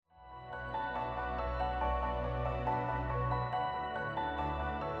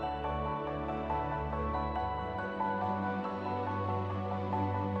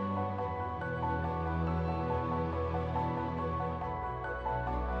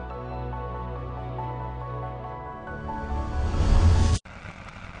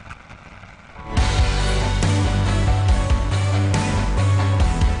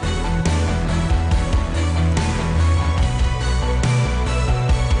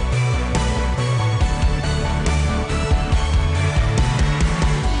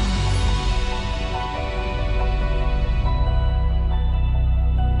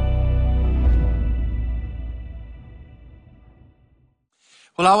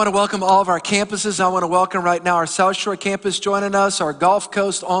Well, I want to welcome all of our campuses. I want to welcome right now our South Shore campus joining us, our Gulf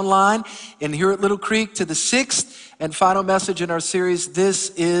Coast online, and here at Little Creek to the sixth and final message in our series,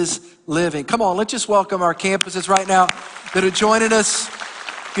 This is Living. Come on, let's just welcome our campuses right now that are joining us.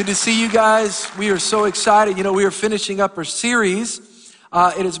 Good to see you guys. We are so excited. You know, we are finishing up our series.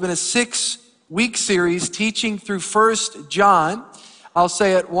 It has been a 6-week series teaching through 1 John. I'll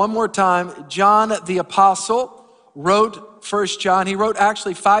say it one more time. John the Apostle wrote 1 John. He wrote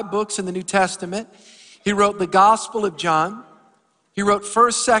actually 5 books in the New Testament. He wrote the Gospel of John. He wrote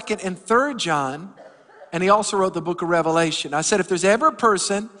 1st, 2nd, and 3rd John. And he also wrote the book of Revelation. I said, if there's ever a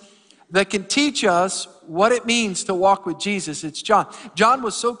person that can teach us what it means to walk with Jesus, it's John. John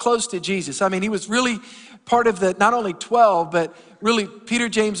was so close to Jesus. I mean, he was really part of the, not only 12, but really Peter,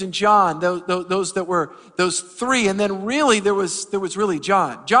 James, and John, those that were those 3. And then really there was really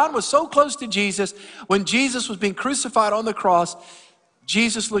John. John was so close to Jesus. When Jesus was being crucified on the cross,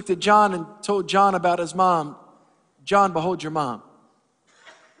 Jesus looked at John and told John about his mom. John, behold your mom.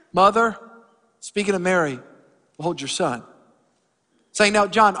 Mother, speaking of Mary, behold your son. Saying, now,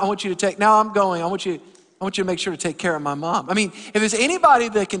 John, I want you to take, now I'm going, I want you to make sure to take care of my mom. I mean, if there's anybody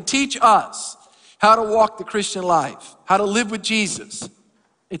that can teach us how to walk the Christian life, how to live with Jesus,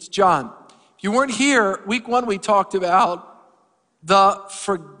 it's John. If you weren't here, week 1, we talked about the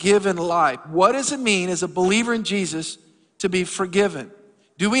forgiven life. What does it mean as a believer in Jesus to be forgiven?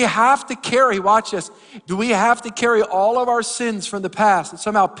 Do we have to carry, watch this, do we have to carry all of our sins from the past and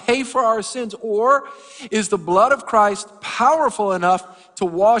somehow pay for our sins? Or is the blood of Christ powerful enough to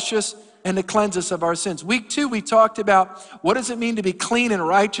wash us and to cleanse us of our sins? Week 2, we talked about what does it mean to be clean and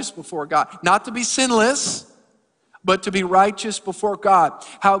righteous before God? Not to be sinless, but to be righteous before God.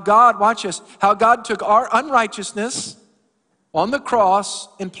 How God, watch this, how God took our unrighteousness on the cross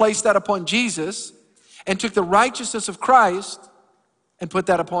and placed that upon Jesus and took the righteousness of Christ and put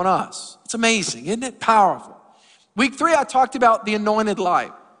that upon us. It's amazing, isn't it? Powerful. Week 3, I talked about the anointed life.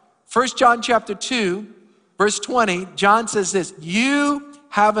 1 John chapter 2, verse 20, John says this, you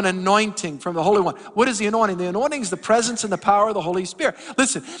have an anointing from the Holy One. What is the anointing? The anointing is the presence and the power of the Holy Spirit.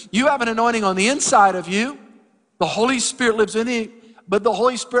 Listen, you have an anointing on the inside of you. The Holy Spirit lives in you, but the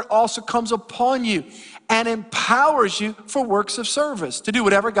Holy Spirit also comes upon you and empowers you for works of service, to do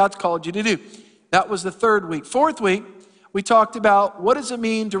whatever God's called you to do. That was the 3rd week. 4th week, we talked about what does it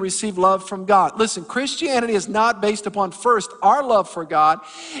mean to receive love from God. Listen, Christianity is not based upon first our love for God.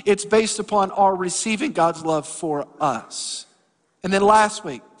 It's based upon our receiving God's love for us. And then last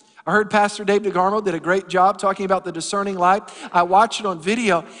week, I heard Pastor Dave DeGarmo did a great job talking about the discerning light. I watched it on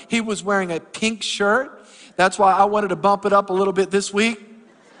video. He was wearing a pink shirt. That's why I wanted to bump it up a little bit this week.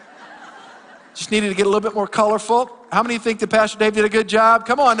 Just needed to get a little bit more colorful. How many think that Pastor Dave did a good job?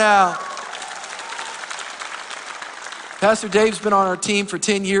 Come on now. Pastor Dave's been on our team for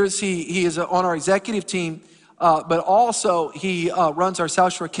 10 years. He is on our executive team, but also he runs our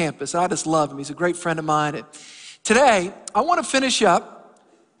South Shore campus. I just love him. He's a great friend of mine. And today, I want to finish up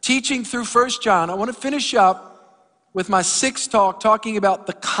teaching through 1 John. I want to finish up with my 6th talk talking about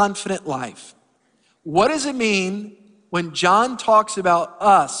the confident life. What does it mean when John talks about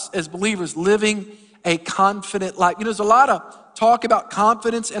us as believers living a confident life? You know, there's a lot of talk about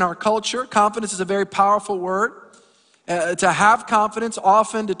confidence in our culture. Confidence is a very powerful word. To have confidence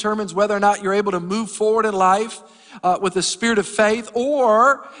often determines whether or not you're able to move forward in life with the spirit of faith,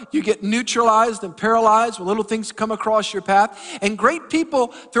 or you get neutralized and paralyzed when little things come across your path. And great people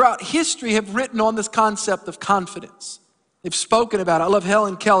throughout history have written on this concept of confidence. They've spoken about it. I love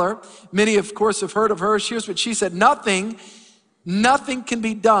Helen Keller. Many, of course, have heard of her. Here's what she said, nothing can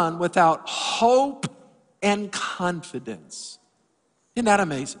be done without hope and confidence. Isn't that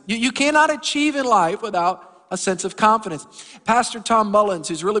amazing? You cannot achieve in life without a sense of confidence. Pastor Tom Mullins,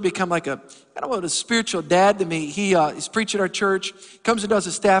 who's really become like a spiritual dad to me. He's preaching at our church, comes and does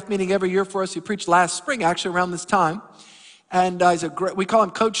a staff meeting every year for us. He preached last spring, actually around this time. And we call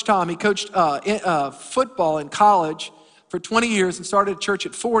him Coach Tom. He coached football in college for 20 years and started a church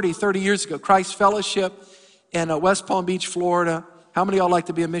at 30 years ago, Christ Fellowship in West Palm Beach, Florida. How many of y'all like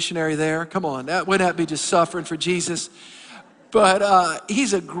to be a missionary there? Come on, wouldn't that be just suffering for Jesus? But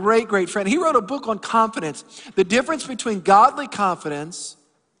he's a great, great friend. He wrote a book on confidence, the difference between godly confidence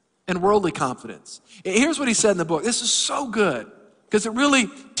and worldly confidence. Here's what he said in the book. This is so good because it really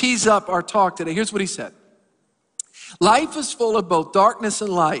tees up our talk today. Here's what he said. Life is full of both darkness and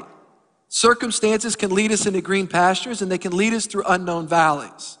light. Circumstances can lead us into green pastures and they can lead us through unknown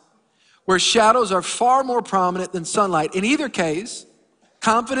valleys where shadows are far more prominent than sunlight. In either case,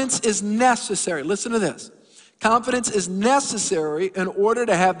 confidence is necessary. Listen to this. Confidence is necessary in order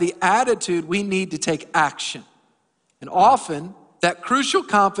to have the attitude we need to take action. And often, that crucial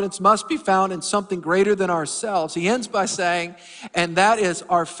confidence must be found in something greater than ourselves. He ends by saying, and that is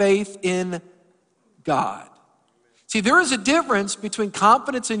our faith in God. See, there is a difference between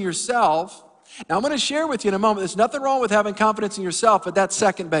confidence in yourself. Now, I'm going to share with you in a moment, there's nothing wrong with having confidence in yourself, but that's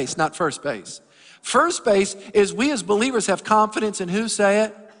second base, not first base. First base is we as believers have confidence in who? Say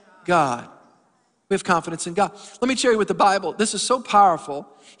it? God. We have confidence in God. Let me share you with the Bible. This is so powerful.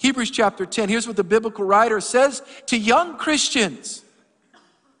 Hebrews chapter 10, here's what the biblical writer says to young Christians.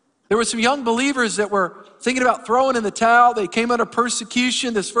 There were some young believers that were thinking about throwing in the towel. They came under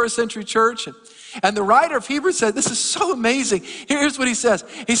persecution, this first century church. And the writer of Hebrews said, this is so amazing. Here's what he says.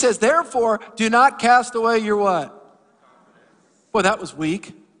 He says, therefore, do not cast away your what? Boy, that was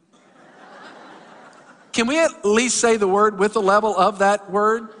weak. Can we at least say the word with the level of that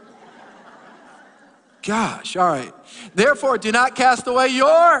word? Gosh, all right. Therefore, do not cast away your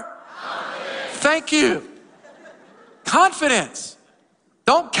confidence. Thank you. Confidence.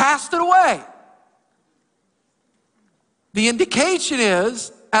 Don't cast it away. The indication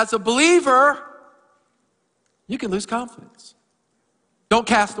is, as a believer, you can lose confidence. Don't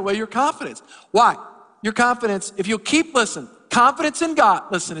cast away your confidence. Why? Your confidence, if you'll keep, confidence in God,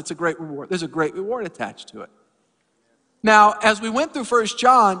 it's a great reward. There's a great reward attached to it. Now, as we went through 1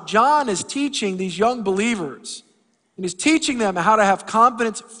 John, John is teaching these young believers, and he's teaching them how to have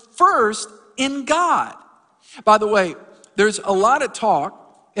confidence first in God. By the way, there's a lot of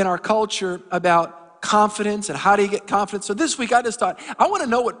talk in our culture about confidence and how do you get confidence. So this week I just thought, I want to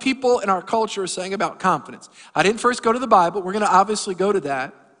know what people in our culture are saying about confidence. I didn't first go to the Bible. We're going to obviously go to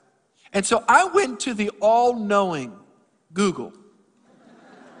that. And so I went to the all-knowing Google.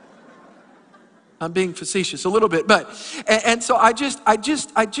 I'm being facetious a little bit, but, and so I just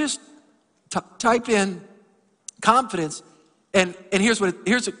type in confidence, and here's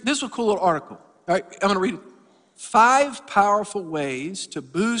this is a cool little article. All right, I'm going to read it. 5 powerful ways to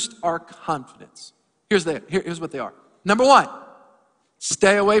boost our confidence. Here's what they are. Number 1,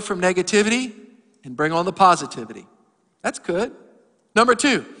 stay away from negativity and bring on the positivity. That's good. Number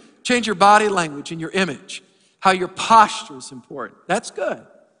 2, change your body language and your image. How your posture is important. That's good.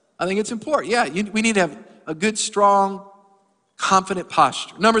 I think it's important. Yeah, we need to have a good, strong, confident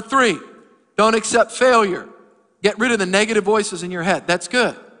posture. Number 3, don't accept failure. Get rid of the negative voices in your head. That's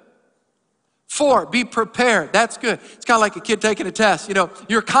good. 4, be prepared. That's good. It's kind of like a kid taking a test.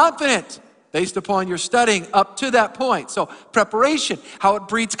 You're confident based upon your studying up to that point. So preparation, how it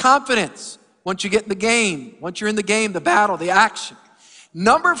breeds confidence. Once you get in the game, once you're in the game, the battle, the action.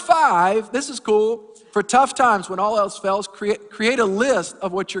 Number 5, this is cool. For tough times, when all else fails, create a list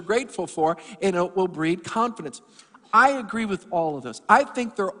of what you're grateful for, and it will breed confidence. I agree with all of those. I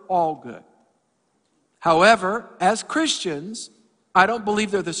think they're all good. However, as Christians, I don't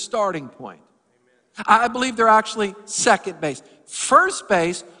believe they're the starting point. I believe they're actually second base. First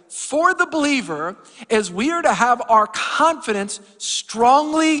base for the believer is we are to have our confidence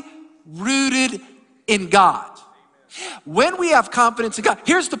strongly rooted in God. When we have confidence in God,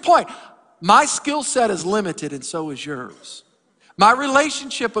 here's the point. My skill set is limited, and so is yours. My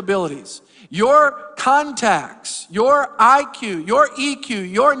relationship abilities, your contacts, your IQ, your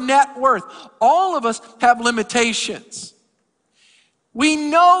EQ, your net worth, all of us have limitations. We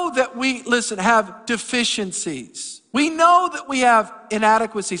know that we, have deficiencies. We know that we have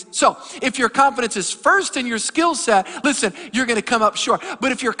inadequacies. So if your confidence is first in your skill set, you're going to come up short.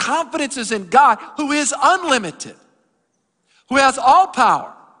 But if your confidence is in God, who is unlimited, who has all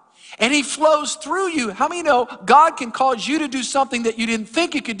power, and he flows through you. How many know God can cause you to do something that you didn't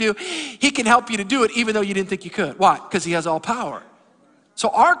think you could do? He can help you to do it even though you didn't think you could. Why? Because he has all power. So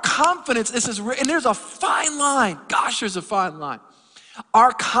our confidence, and there's a fine line. Gosh, there's a fine line.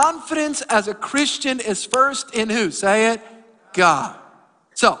 Our confidence as a Christian is first in who? Say it, God.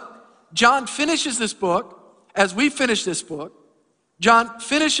 So John finishes this book, as we finish this book, John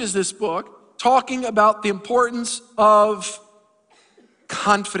finishes this book talking about the importance of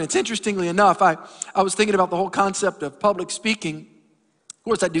confidence. Interestingly enough, I was thinking about the whole concept of public speaking. Of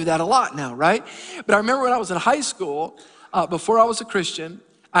course, I do that a lot now, right? But I remember when I was in high school, before I was a Christian,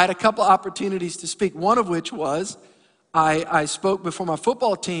 I had a couple opportunities to speak. One of which was I spoke before my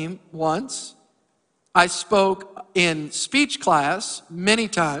football team once. I spoke in speech class many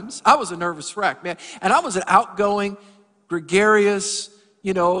times. I was a nervous wreck, man. And I was an outgoing, gregarious,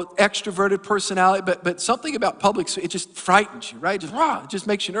 extroverted personality, but something about public speaking, it just frightens you, right? It just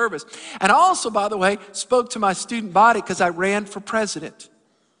makes you nervous. And I also, by the way, spoke to my student body because I ran for president.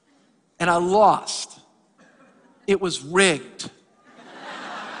 And I lost. It was rigged.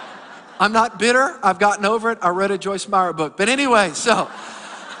 I'm not bitter. I've gotten over it. I read a Joyce Meyer book. But anyway, so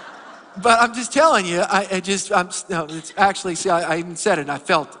But I'm just telling you, it's actually, see, I even said it and I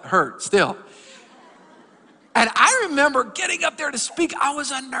felt hurt still. And I remember getting up there to speak. I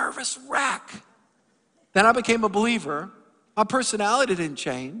was a nervous wreck. Then I became a believer. My personality didn't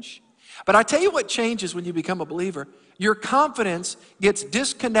change. But I tell you what changes when you become a believer. Your confidence gets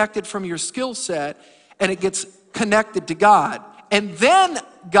disconnected from your skill set and it gets connected to God. And then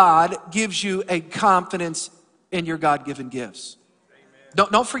God gives you a confidence in your God-given gifts.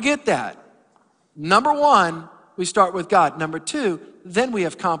 Don't forget that. Number one, we start with God. Number two, then we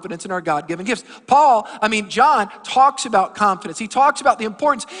have confidence in our God-given gifts. John talks about confidence. He talks about the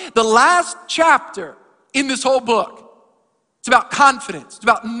importance. The last chapter in this whole book, it's about confidence. It's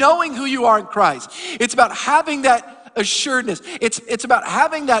about knowing who you are in Christ. It's about having that assuredness. It's about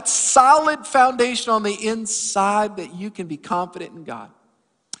having that solid foundation on the inside that you can be confident in God.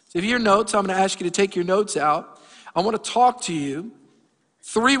 So if you have your notes, I'm going to ask you to take your notes out. I want to talk to you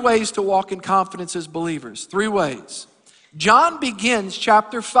 3 ways to walk in confidence as believers. 3 ways. John begins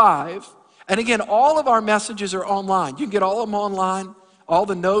chapter 5, and again, all of our messages are online. You can get all of them online, all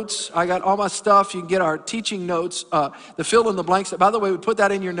the notes. I got all my stuff. You can get our teaching notes, the fill in the blanks. By the way, we put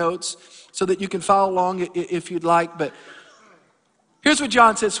that in your notes so that you can follow along if you'd like. But here's what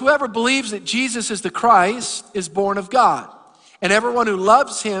John says. Whoever believes that Jesus is the Christ is born of God. And everyone who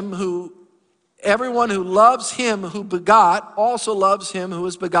loves him who begot also loves him who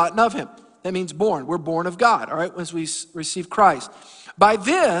is begotten of him. That means born. We're born of God, all right, once we receive Christ. By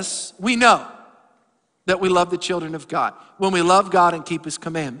this, we know that we love the children of God, when we love God and keep his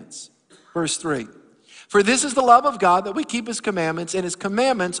commandments. Verse 3. For this is the love of God, that we keep his commandments, and his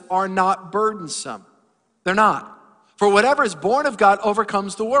commandments are not burdensome. They're not. For whatever is born of God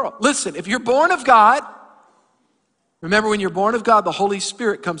overcomes the world. Listen, if you're born of God, remember when you're born of God, the Holy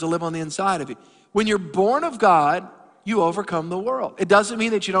Spirit comes to live on the inside of you. When you're born of God, you overcome the world. It doesn't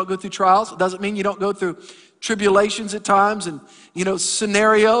mean that you don't go through trials. It doesn't mean you don't go through tribulations at times and,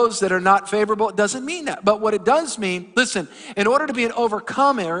 scenarios that are not favorable. It doesn't mean that. But what it does mean, listen, in order to be an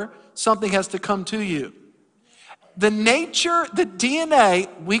overcomer, something has to come to you. The nature, the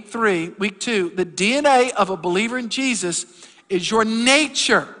DNA, week 2, the DNA of a believer in Jesus is your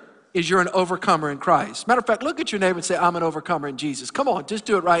nature. Is you're an overcomer in Christ. Matter of fact, look at your neighbor and say, I'm an overcomer in Jesus. Come on, just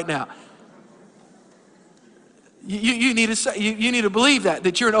do it right now. You need to believe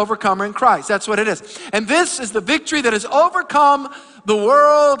that you're an overcomer in Christ. That's what it is. And this is the victory that has overcome the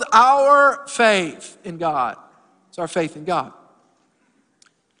world, our faith in God. It's our faith in God.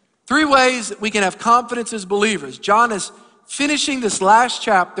 3 ways that we can have confidence as believers. John is finishing this last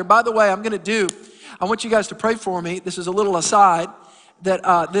chapter. By the way, I want you guys to pray for me. This is a little aside.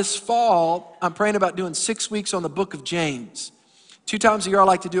 That this fall, I'm praying about doing 6 weeks on the book of James. 2 times a year, I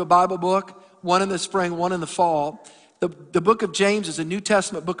like to do a Bible book, one in the spring, one in the fall. The book of James is a New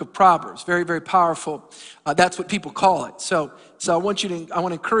Testament book of Proverbs, very, very powerful. That's what people call it. So I want to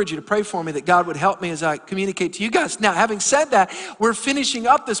encourage you to pray for me that God would help me as I communicate to you guys. Now, having said that, we're finishing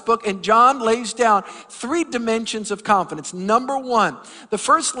up this book, and John lays down 3 dimensions of confidence. Number 1, the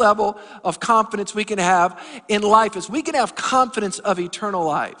first level of confidence we can have in life is we can have confidence of eternal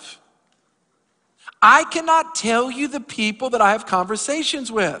life. I cannot tell you the people that I have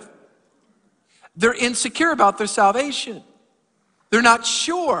conversations with. They're insecure about their salvation. They're not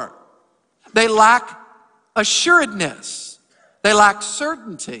sure. They lack assuredness. They lack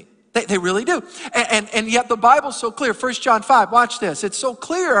certainty. They really do. And yet the Bible's so clear. 1 John 5, watch this. It's so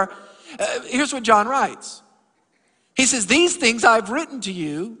clear. Here's what John writes. He says, these things I've written to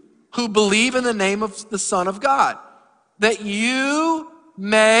you who believe in the name of the Son of God, that you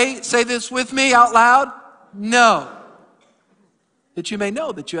may, say this with me out loud, know. That you may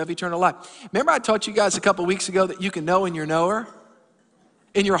know that you have eternal life. Remember I taught you guys a couple weeks ago that you can know in your knower?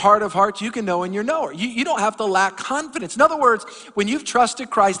 In your heart of hearts, you can know in your knower. You don't have to lack confidence. In other words, when you've trusted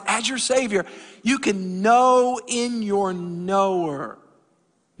Christ as your Savior, you can know in your knower.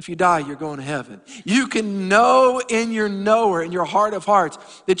 If you die, you're going to heaven. You can know in your knower, in your heart of hearts,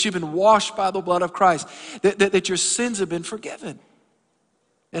 that you've been washed by the blood of Christ, that your sins have been forgiven.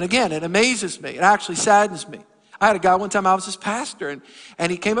 And again, it amazes me. It actually saddens me. I had a guy one time, I was his pastor,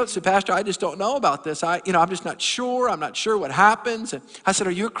 and he came up and said, Pastor, I just don't know about this. I'm just not sure. I'm not sure what happens. And I said,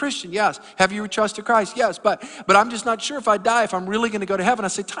 are you a Christian? Yes. Have you trusted Christ? Yes. But I'm just not sure if I die, if I'm really going to go to heaven. I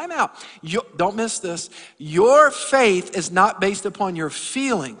said, time out. Don't miss this. Your faith is not based upon your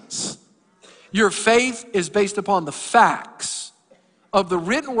feelings. Your faith is based upon the facts of the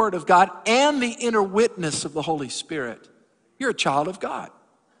written word of God and the inner witness of the Holy Spirit. You're a child of God.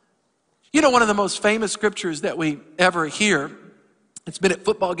 You know, one of the most famous scriptures that we ever hear, it's been at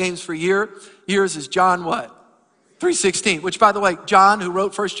football games for years, is John what? 3:16, which by the way, John, who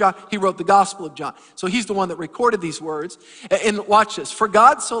wrote 1 John, he wrote the Gospel of John. So he's the one that recorded these words. And watch this. For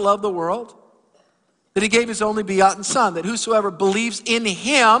God so loved the world that he gave his only begotten son, that whosoever believes in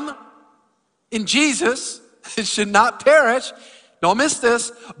him, in Jesus, should not perish, don't miss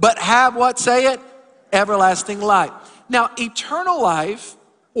this, but have what? Say it, everlasting life. Now, eternal life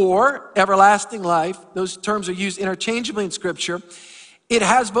or everlasting life, those terms are used interchangeably in Scripture. It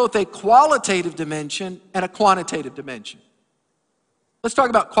has both a qualitative dimension and a quantitative dimension. Let's talk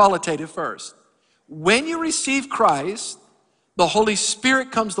about qualitative first. When you receive Christ, the Holy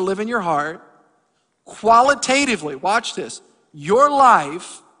Spirit comes to live in your heart. Qualitatively, watch this, your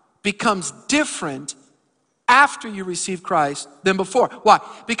life becomes different after you receive Christ than before. Why?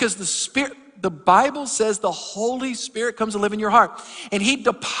 Because the Bible says the Holy Spirit comes to live in your heart and he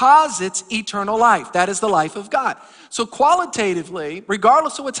deposits eternal life. That is the life of God. So qualitatively,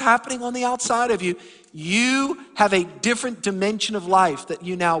 regardless of what's happening on the outside of you, you have a different dimension of life that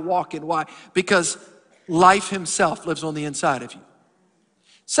you now walk in. Why? Because life himself lives on the inside of you.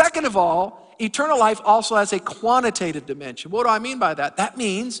 Second of all, eternal life also has a quantitative dimension. What do I mean by that? That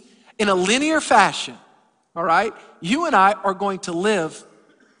means in a linear fashion, all right, you and I are going to live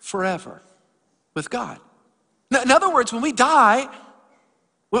forever with God. In other words, when we die,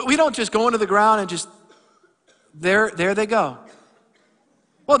 we don't just go into the ground and just, there they go.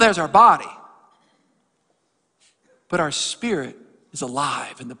 Well, there's our body. But our spirit is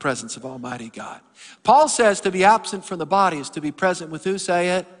alive in the presence of Almighty God. Paul says to be absent from the body is to be present with who? Say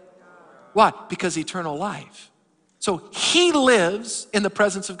it. Why? Because eternal life. So he lives in the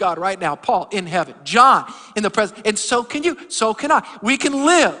presence of God right now. Paul in heaven, John in the presence, and so can you, so can I. We can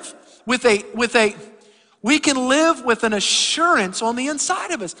live with an assurance on the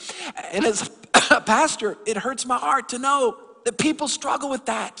inside of us. And as a pastor, it hurts my heart to know that people struggle with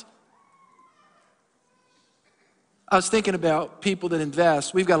that. I was thinking about people that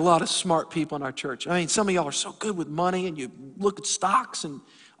invest. We've got a lot of smart people in our church. I mean, some of y'all are so good with money and you look at stocks and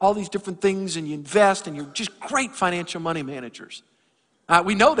all these different things and you invest and you're just great financial money managers.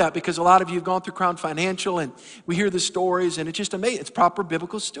 We know that because a lot of you have gone through Crown Financial and we hear the stories and it's just amazing. It's proper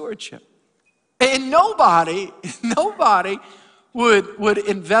biblical stewardship. And nobody would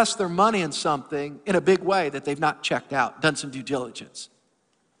invest their money in something in a big way that they've not checked out, done some due diligence.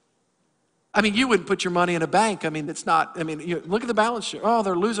 I mean, you wouldn't put your money in a bank. I mean, it's not, I mean, you look at the balance sheet. Oh,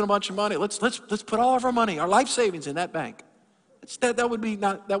 they're losing a bunch of money. Let's put all of our money, our life savings in that bank. That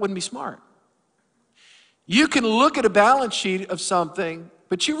wouldn't be smart. You can look at a balance sheet of something,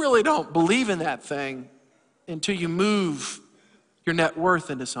 but you really don't believe in that thing until you move your net worth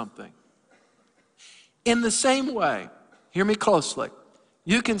into something. In the same way, hear me closely,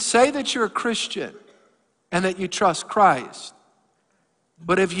 you can say that you're a Christian and that you trust Christ,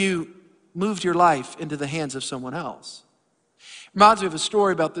 but have you moved your life into the hands of someone else? Reminds me of a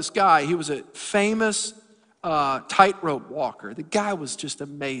story about this guy. He was a famous tightrope walker. The guy was just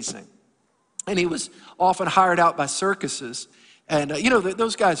amazing. And he was often hired out by circuses. And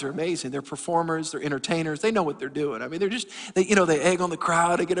those guys are amazing. They're performers, they're entertainers, they know what they're doing. I mean, they egg on the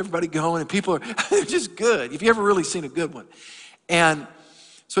crowd, they get everybody going, and people are, they're just good. If you ever really seen a good one. And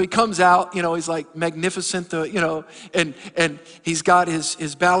so he comes out, he's like magnificent, and he's got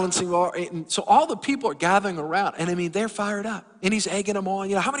his balancing bar. And so all the people are gathering around, and I mean, they're fired up. And he's egging them on,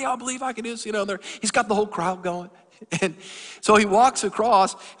 how many of y'all believe I can do this? He's got the whole crowd going. And so he walks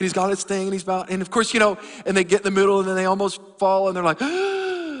across, and he's got his thing, and he's about, and of course, and they get in the middle, and then they almost fall, and they're like,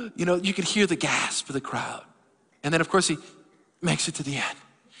 you can hear the gasp of the crowd. And then, of course, he makes it to the end.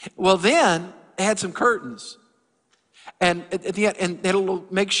 Well, then, they had some curtains. And at the end, and they had a little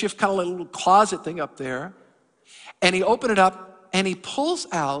makeshift kind of little closet thing up there. And he opened it up, and he pulls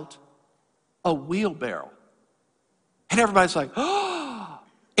out a wheelbarrow. And everybody's like, oh.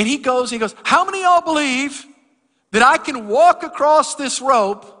 And he goes, how many of y'all believe that I can walk across this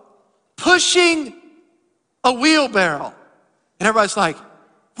rope pushing a wheelbarrow? And everybody's like,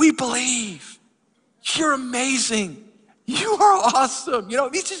 we believe. You're amazing. You are awesome.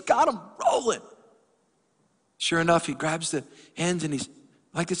 He's just got them rolling. Sure enough, he grabs the ends and he's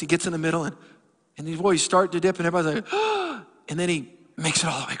like this. He gets in the middle and these boys start to dip and everybody's like, oh, and then he makes it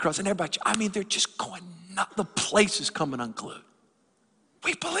all the way across. And everybody, they're just going nuts. The place is coming unglued.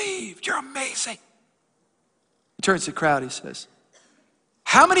 We believe. You're amazing. He turns to the crowd. He says,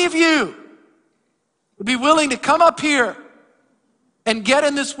 how many of you would be willing to come up here and get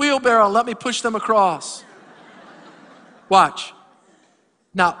in this wheelbarrow and let me push them across? Watch.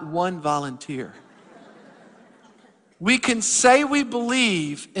 Not one volunteer. We can say we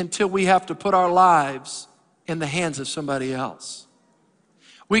believe until we have to put our lives in the hands of somebody else.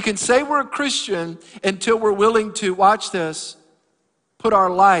 We can say we're a Christian until we're willing to, watch this, put our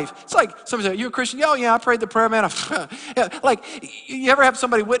life. It's like somebody said, "You a Christian?" "Oh yeah, I prayed the prayer, man." Yeah, like, you ever have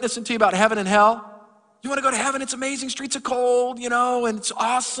somebody witnessing to you about heaven and hell? "You want to go to heaven? It's amazing. Streets are cold, and it's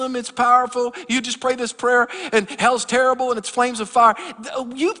awesome. It's powerful. You just pray this prayer, and hell's terrible, and it's flames of fire."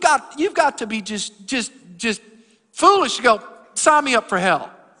 You've got to be just foolish to go, "Sign me up for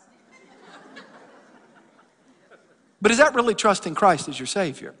hell." But is that really trusting Christ as your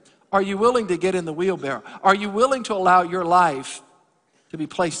Savior? Are you willing to get in the wheelbarrow? Are you willing to allow your life to be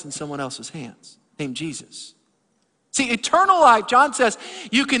placed in someone else's hands, named Jesus? See, eternal life, John says,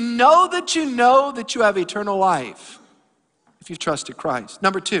 you can know that you have eternal life if you've trusted Christ.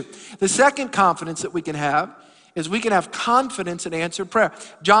 Number two, the second confidence that we can have is we can have confidence in answered prayer.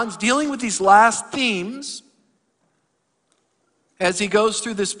 John's dealing with these last themes as he goes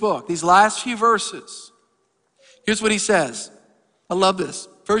through this book, these last few verses. Here's what he says. I love this.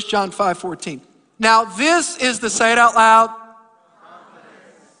 1 John 5:14. Now this is the, say it out loud.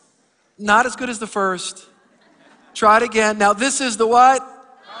 Confidence. Not as good as the first. Try it again. Now this is the what?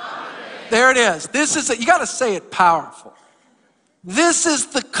 Confidence. There it is. This is it. You got to say it powerful. This is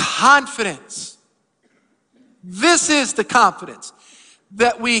the confidence. This is the confidence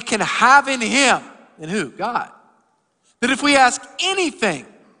that we can have in him. In who? God. That if we ask anything,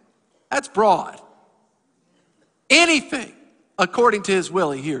 that's broad. Anything according to his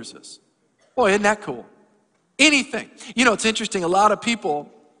will, he hears us. Boy, isn't that cool? Anything. It's interesting. A lot of people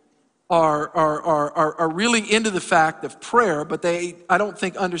are really into the fact of prayer, but I don't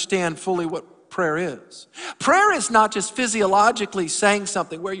think understand fully what prayer is. Prayer is not just physiologically saying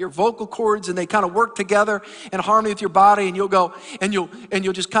something where your vocal cords and they kind of work together in harmony with your body, and you'll go and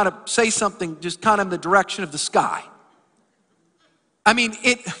you'll just kind of say something just kind of in the direction of the sky. I mean,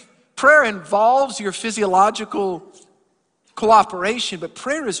 prayer involves your physiological cooperation, but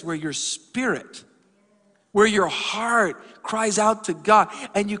prayer is where your spirit, where your heart cries out to God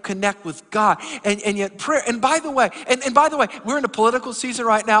and you connect with God. And yet prayer, and by the way, we're in a political season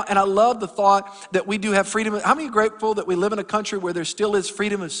right now, and I love the thought that we do have freedom. How many are grateful that we live in a country where there still is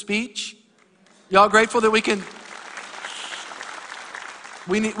freedom of speech? Y'all grateful that we can...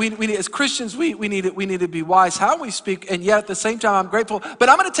 We need, as Christians, we need to be wise how we speak, and yet at the same time, I'm grateful. But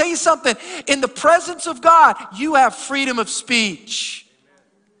I'm going to tell you something. In the presence of God, you have freedom of speech.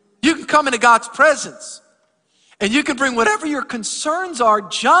 You can come into God's presence, and you can bring whatever your concerns are.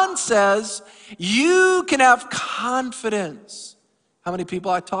 John says you can have confidence. How many people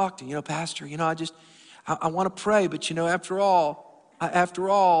I talk to, "Pastor, I want to pray, but after all,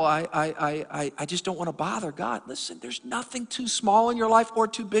 I just don't want to bother God." Listen, there's nothing too small in your life or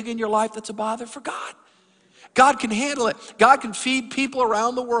too big in your life that's a bother for God. God can handle it. God can feed people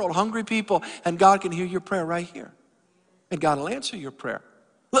around the world, hungry people, and God can hear your prayer right here. And God will answer your prayer.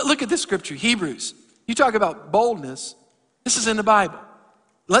 Look at this scripture, Hebrews. You talk about boldness. This is in the Bible.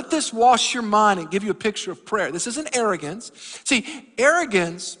 Let this wash your mind and give you a picture of prayer. This isn't arrogance. See,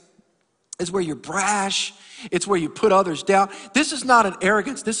 arrogance is where you're brash. It's where you put others down. This is not an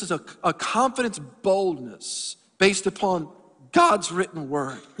arrogance. This is a confidence, boldness based upon God's written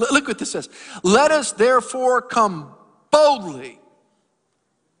word. Look what this says. Let us therefore come boldly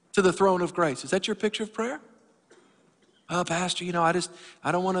to the throne of grace. Is that your picture of prayer? "Oh, Pastor,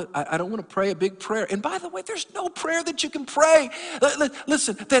 I don't want to pray a big prayer." And by the way, there's no prayer that you can pray,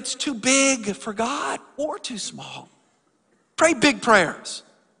 listen, that's too big for God or too small. Pray big prayers.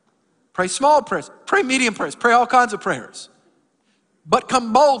 Pray small prayers. Pray medium prayers. Pray all kinds of prayers. But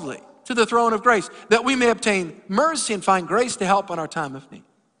come boldly to the throne of grace that we may obtain mercy and find grace to help in our time of need.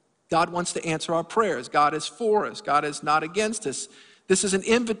 God wants to answer our prayers. God is for us. God is not against us. This is an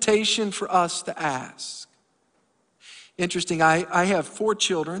invitation for us to ask. Interesting, I have 4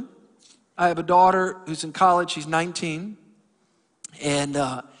 children. I have a daughter who's in college. She's 19. And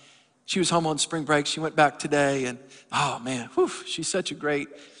she was home on spring break. She went back today. And oh man, she's such a great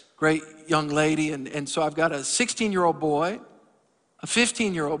young lady. And so I've got a 16-year-old boy, a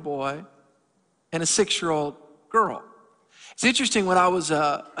 15-year-old boy, and a 6-year-old girl. It's interesting, when I was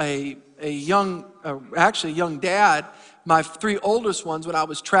a young dad, my 3 oldest ones, when I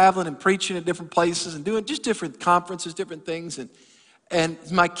was traveling and preaching at different places and doing just different conferences, different things,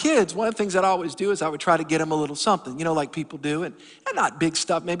 and my kids, one of the things that I always do is I would try to get them a little something, like people do, and not big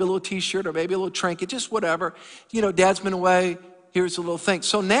stuff, maybe a little t-shirt or maybe a little trinket, just whatever. Dad's been away, here's a little thing.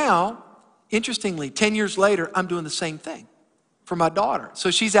 So now, interestingly, 10 years later, I'm doing the same thing for my daughter. So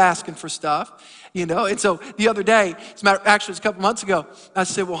she's asking for stuff, and so the other day, actually it was a couple months ago, I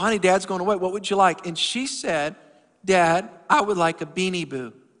said, "Well, honey, Dad's going away. What would you like?" And she said, "Dad, I would like a Beanie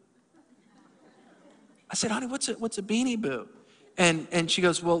Boo." I said, "Honey, what's a Beanie Boo?" And she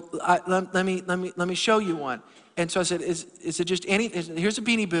goes, well, let me show you one. And so I said, is it just any, here's a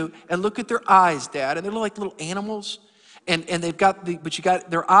Beanie Boo, and look at their eyes, Dad. And they're like little animals. And they've got but you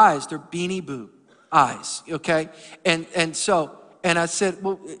got their eyes, they're Beanie Boo eyes, okay? And I said,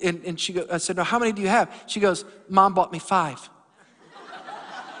 well, and I said, no, how many do you have? She goes, Mom bought me 5.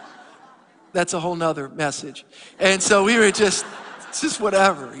 That's a whole nother message. And so we were just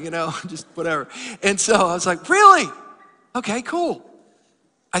whatever, just whatever. And so I was like, really? Okay, cool.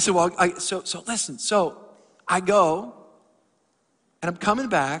 I said, well, so listen. So I go, and I'm coming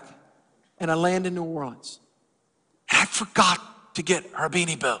back, and I land in New Orleans. And I forgot to get her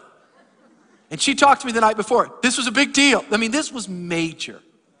Beanie Boo. And she talked to me the night before. This was a big deal. I mean, this was major.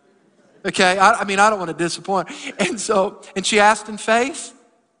 Okay, I don't want to disappoint. And she asked in faith,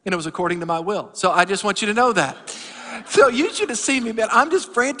 and it was according to my will. So I just want you to know that. So you should have seen me, man. I'm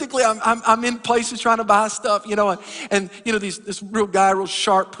just frantically, I'm in places trying to buy stuff, and this real guy, real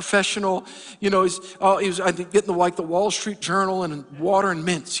sharp professional, he was I think getting the Wall Street Journal and water and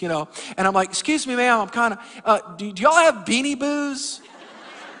mints, and I'm like, excuse me, ma'am, I'm kind of, do y'all have Beanie Boos?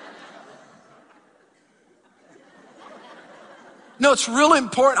 No, it's really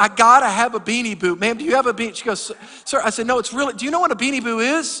important. I gotta have a Beanie Boo. Ma'am, do you have a Beanie? She goes, sir, I said, no, it's really, do you know what a Beanie Boo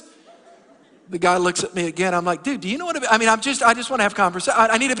is? The guy looks at me again. I'm like, dude, do you know what I just want to have conversation.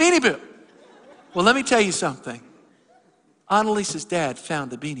 I need a Beanie Boo. Well, let me tell you something. Annalise's dad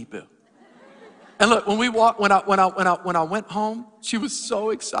found the Beanie Boo. And look, when I went home, she was so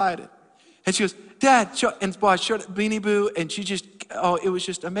excited. And she goes, Dad, and boy, I showed her Beanie Boo, and she just, it was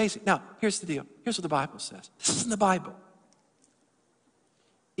just amazing. Now, here's the deal. Here's what the Bible says. This is in the Bible.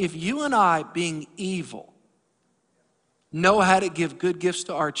 If you and I, being evil, know how to give good gifts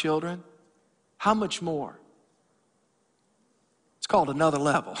to our children, how much more? It's called another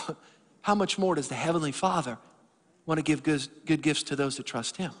level. How much more does the Heavenly Father want to give good gifts to those that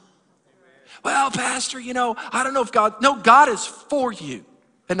trust Him? Well, Pastor, I don't know if God is for you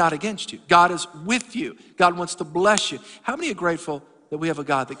and not against you. God is with you. God wants to bless you. How many are grateful that we have a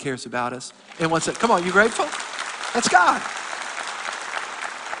God that cares about us and wants to, come on, you grateful? That's God.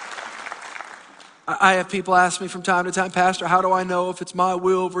 I have people ask me from time to time, Pastor, how do I know if it's my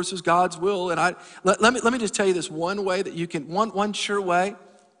will versus God's will? And let me just tell you this one way that you can, one sure way.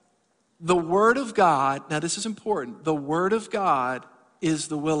 The Word of God, now this is important, the Word of God is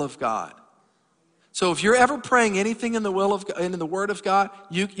the will of God. So if you're ever praying anything in the will of God, in the Word of God,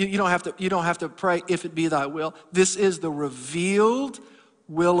 you don't have to pray if it be thy will. This is the revealed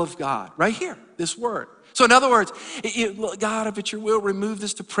will of God, right here, this Word. So in other words, God, if it's your will, remove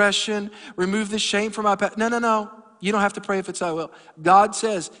this depression, remove this shame from my past. No. You don't have to pray if it's thy will. God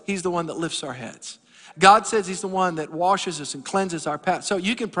says He's the one that lifts our heads. God says He's the one that washes us and cleanses our past. So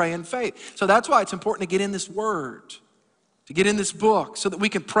you can pray in faith. So that's why it's important to get in this Word, to get in this book, so that we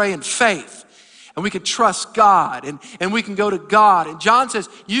can pray in faith and we can trust God and we can go to God. And John says,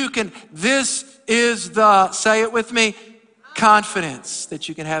 this is the, say it with me, confidence that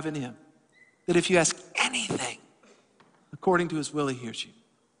you can have in Him. That if you ask anything according to His will, He hears you.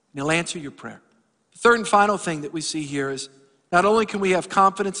 And He'll answer your prayer. The third and final thing that we see here is not only can we have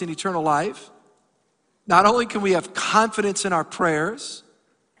confidence in eternal life, not only can we have confidence in our prayers,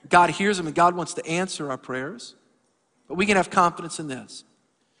 God hears them and God wants to answer our prayers, but we can have confidence in this.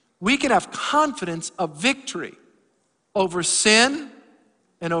 We can have confidence of victory over sin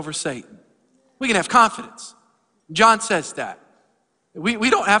and over Satan. We can have confidence. John says that. We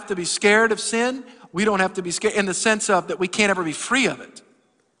don't have to be scared of sin. We don't have to be scared in the sense of that we can't ever be free of it.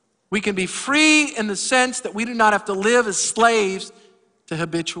 We can be free in the sense that we do not have to live as slaves to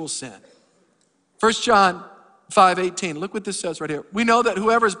habitual sin. 1 John 5:18, look what this says right here. We know that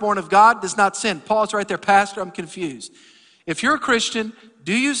whoever is born of God does not sin. Paul's right there, Pastor, I'm confused. If you're a Christian,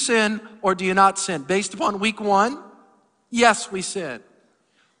 do you sin or do you not sin? Based upon week 1, yes, we sin.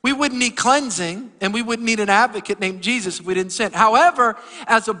 We wouldn't need cleansing and we wouldn't need an advocate named Jesus if we didn't sin. However,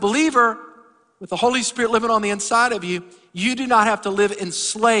 as a believer with the Holy Spirit living on the inside of you, you do not have to live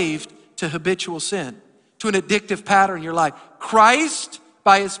enslaved to habitual sin, to an addictive pattern in your life. Christ,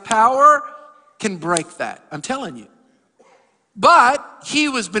 by His power, can break that. I'm telling you. But he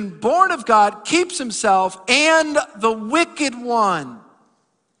who has been born of God keeps himself and the wicked one.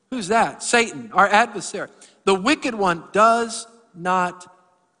 Who's that? Satan, our adversary. The wicked one does not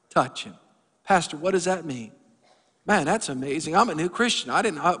touch him. Pastor, what does that mean? Man, that's amazing. I'm a new Christian.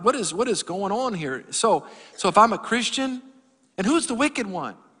 What is going on here? So if I'm a Christian, and who's the wicked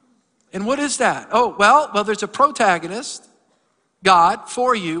one? And what is that? Oh, well, there's a protagonist, God,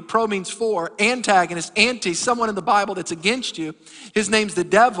 for you. Pro means for. Antagonist, anti, someone in the Bible that's against you. His name's the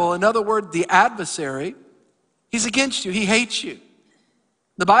devil. In other words, the adversary. He's against you. He hates you.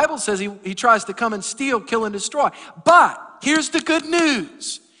 The Bible says he tries to come and steal, kill, and destroy. But here's the good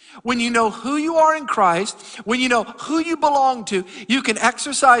news. When you know who you are in Christ, when you know who you belong to, you can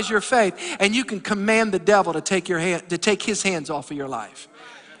exercise your faith and you can command the devil to take his hands off of your life.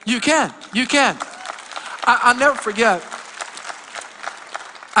 You can. I'll never forget.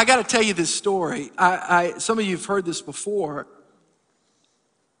 I got to tell you this story. Some of you have heard this before.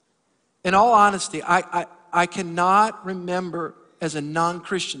 In all honesty, I cannot remember as a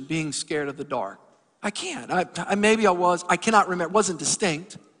non-Christian being scared of the dark. I can't. Maybe I was. I cannot remember. It wasn't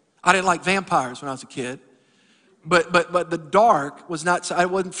distinct. I didn't like vampires when I was a kid. But the dark was not, I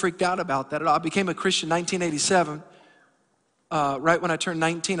wasn't freaked out about that at all. I became a Christian in 1987. Right when I turned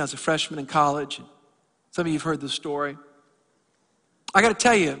 19, I was a freshman in college. Some of you have heard this story. I got to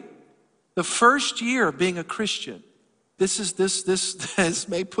tell you, the first year of being a Christian, this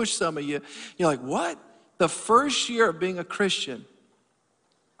may push some of you. You're like, what? The first year of being a Christian,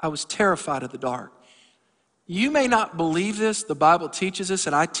 I was terrified of the dark. You may not believe this. The Bible teaches this,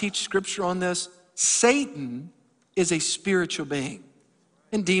 and I teach scripture on this. Satan is a spiritual being,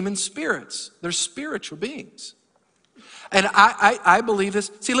 and demon spirits, they're spiritual beings. And I believe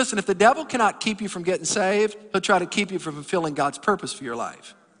this. See, listen, if the devil cannot keep you from getting saved, he'll try to keep you from fulfilling God's purpose for your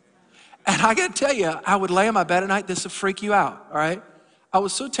life. And I got to tell you, I would lay on my bed at night. This would freak you out, all right? I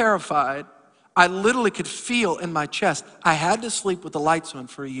was so terrified, I literally could feel in my chest. I had to sleep with the lights on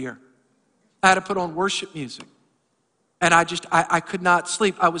for a year. I had to put on worship music. And I could not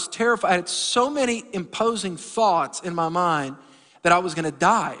sleep. I was terrified. I had so many imposing thoughts in my mind that I was going to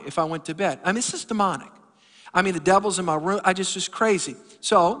die if I went to bed. I mean, this is demonic. I mean, the devil's in my room. I just crazy.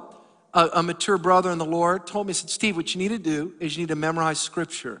 So a mature brother in the Lord told me, he said, Steve, what you need to do is you need to memorize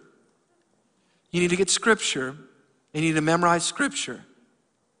scripture. You need to get scripture, and you need to memorize scripture.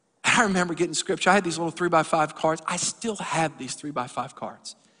 And I remember getting scripture. I had these little 3x5 cards. I still have these 3x5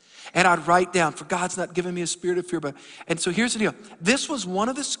 cards. And I'd write down, for God's not given me a spirit of fear. And so here's the deal. This was one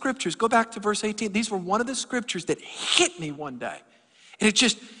of the scriptures. Go back to verse 18. These were one of the scriptures that hit me one day. And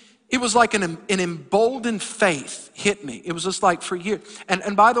it was like an emboldened faith hit me. It was just like for years.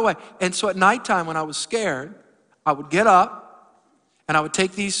 And by the way, and so at nighttime when I was scared, I would get up and I would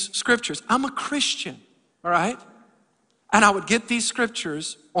take these scriptures. I'm a Christian, all right? And I would get these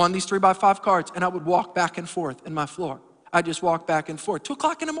scriptures on these 3x5 cards and I would walk back and forth in my floor. I just walked back and forth. 2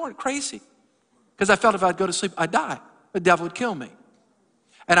 o'clock in the morning, crazy. Because I felt if I'd go to sleep, I'd die. The devil would kill me.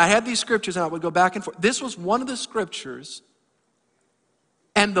 And I had these scriptures and I would go back and forth. This was one of the scriptures,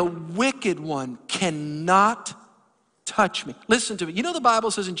 and the wicked one cannot touch me. Listen to me. You know the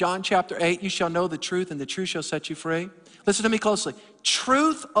Bible says in John chapter 8, you shall know the truth and the truth shall set you free? Listen to me closely.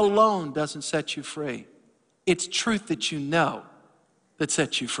 Truth alone doesn't set you free. It's truth that you know that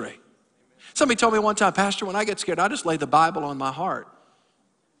sets you free. Somebody told me one time, Pastor, when I get scared, I just lay the Bible on my heart.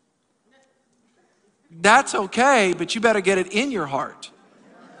 That's okay, but you better get it in your heart.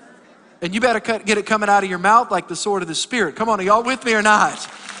 And you better get it coming out of your mouth like the sword of the Spirit. Come on, are y'all with me or not?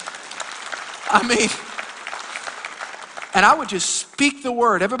 I mean, and I would just speak the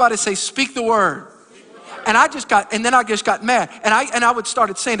word. Everybody say, speak the word. And then I just got mad. And I would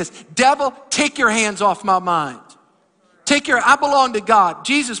started saying this, devil, take your hands off my mind. I belong to God.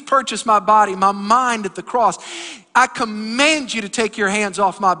 Jesus purchased my body, my mind at the cross. I command you to take your hands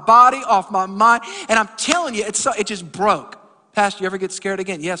off my body, off my mind. And I'm telling you, it just broke. Pastor, you ever get scared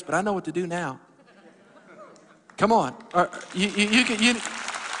again? Yes, but I know what to do now. Come on. All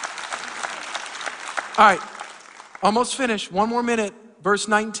right, almost finished. One more minute. Verse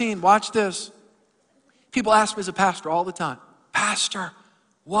 19, watch this. People ask me as a pastor all the time, Pastor,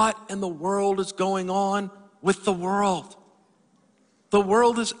 what in the world is going on with the world? The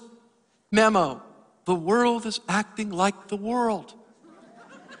world is, memo, the world is acting like the world.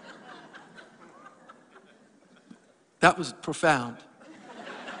 That was profound.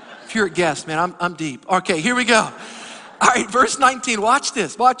 If you're a guest, man, I'm deep. Okay, here we go. All right, verse 19, watch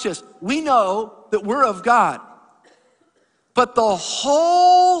this. We know that we're of God, but the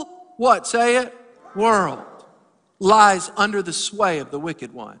whole, what, say it, world lies under the sway of the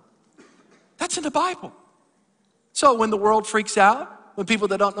wicked one. That's in the Bible. So when the world freaks out, when people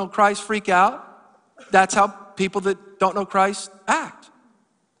that don't know Christ freak out, that's how people that don't know Christ act.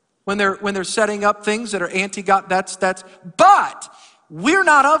 When they're setting up things that are anti-God, but we're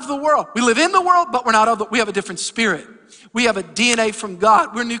not of the world. We live in the world, but we're not of we have a different spirit. We have a DNA from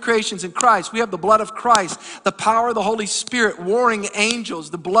God. We're new creations in Christ. We have the blood of Christ, the power of the Holy Spirit, warring angels,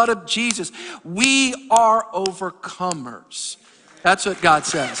 the blood of Jesus. We are overcomers. That's what God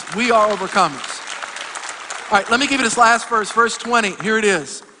says. We are overcomers. All right, let me give you this last verse, verse 20. Here it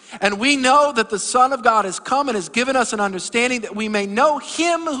is. And we know that the Son of God has come and has given us an understanding that we may know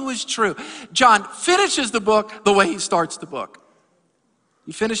him who is true. John finishes the book the way he starts the book.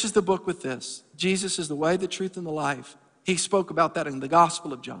 He finishes the book with this: Jesus is the way, the truth, and the life. He spoke about that in the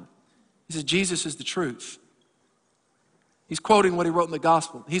Gospel of John. He says, Jesus is the truth. He's quoting what he wrote in the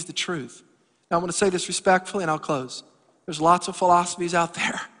Gospel. He's the truth. Now, I want to say this respectfully, and I'll close. There's lots of philosophies out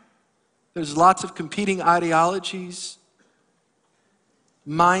there. There's lots of competing ideologies,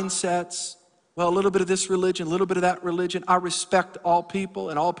 mindsets. Well, a little bit of this religion, a little bit of that religion. I respect all people,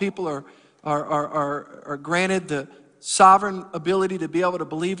 and all people are granted the sovereign ability to be able to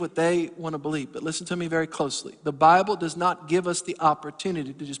believe what they want to believe. But listen to me very closely. The Bible does not give us the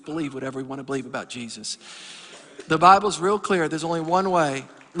opportunity to just believe whatever we want to believe about Jesus. The Bible's real clear. There's only one way.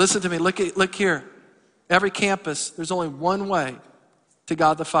 Listen to me. Look here. Every campus, there's only one way to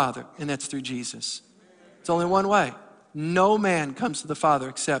God the Father, and that's through Jesus. It's only one way. No man comes to the Father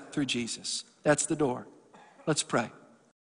except through Jesus. That's the door. Let's pray.